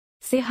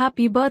say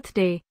happy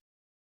birthday.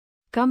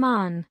 Come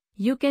on,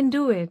 you can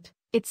do it.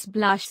 It's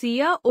Blanche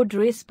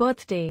Audrey's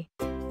birthday.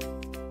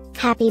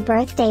 Happy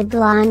birthday,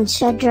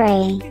 Blanche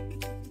Audrey.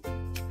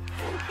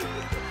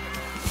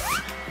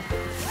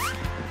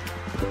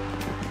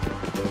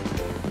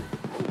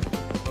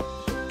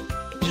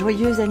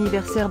 Joyeux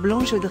anniversaire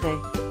Blanche Audrey.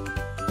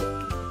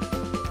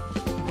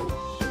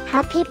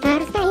 Happy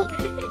birthday,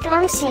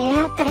 Blanche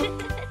Audrey.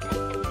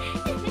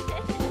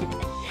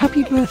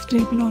 Happy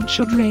birthday, Blanche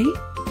Audrey.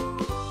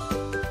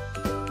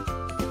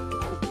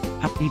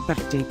 Happy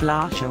birthday,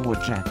 Blanche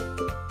Audrey.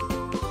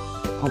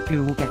 Hope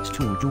you all get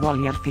to do all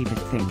your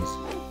favorite things.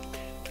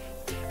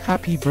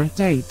 Happy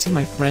birthday to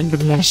my friend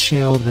Blanche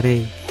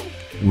Audrey.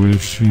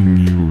 Wishing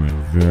you a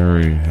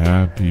very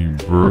happy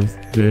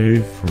birthday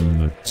from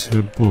the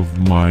tip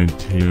of my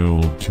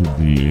tail to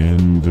the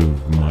end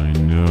of my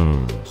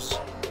nose.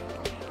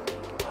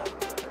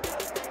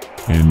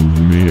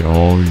 And may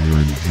all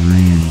your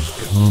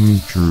dreams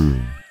come true.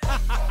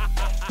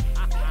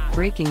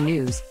 Breaking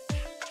news.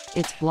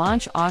 It's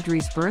Blanche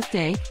Audrey's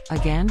birthday,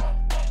 again?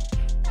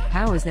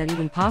 How is that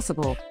even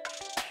possible?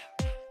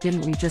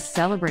 Didn't we just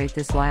celebrate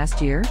this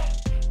last year?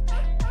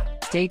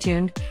 Stay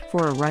tuned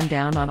for a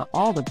rundown on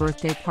all the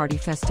birthday party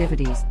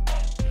festivities.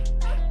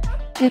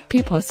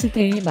 Happy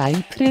birthday, my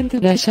friend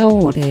Blanche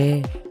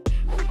Audrey.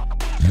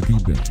 Happy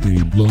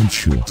birthday,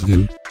 Blanche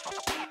Audrey.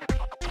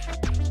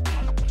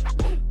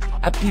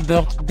 Happy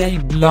birthday,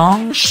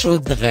 Blanche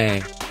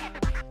Audrey.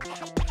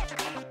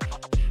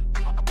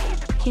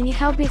 Can you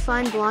help me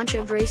find Blanche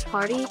Audrey's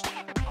party?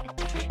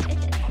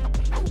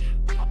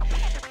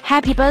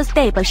 Happy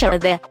birthday, Blanche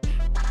Audrey.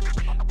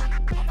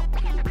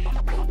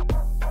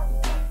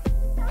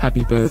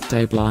 Happy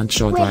birthday,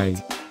 Blanche Audrey.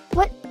 Wait,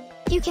 what?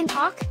 You can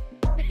talk?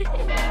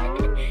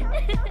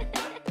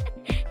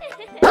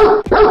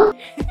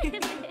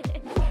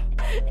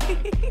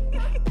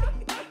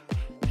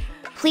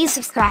 Please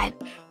subscribe,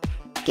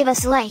 give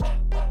us a like,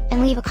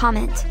 and leave a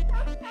comment.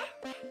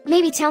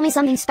 Maybe tell me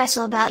something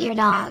special about your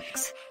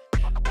dogs.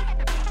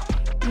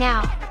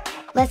 Now,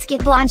 let's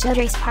get Blanche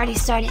Audrey's party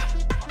started.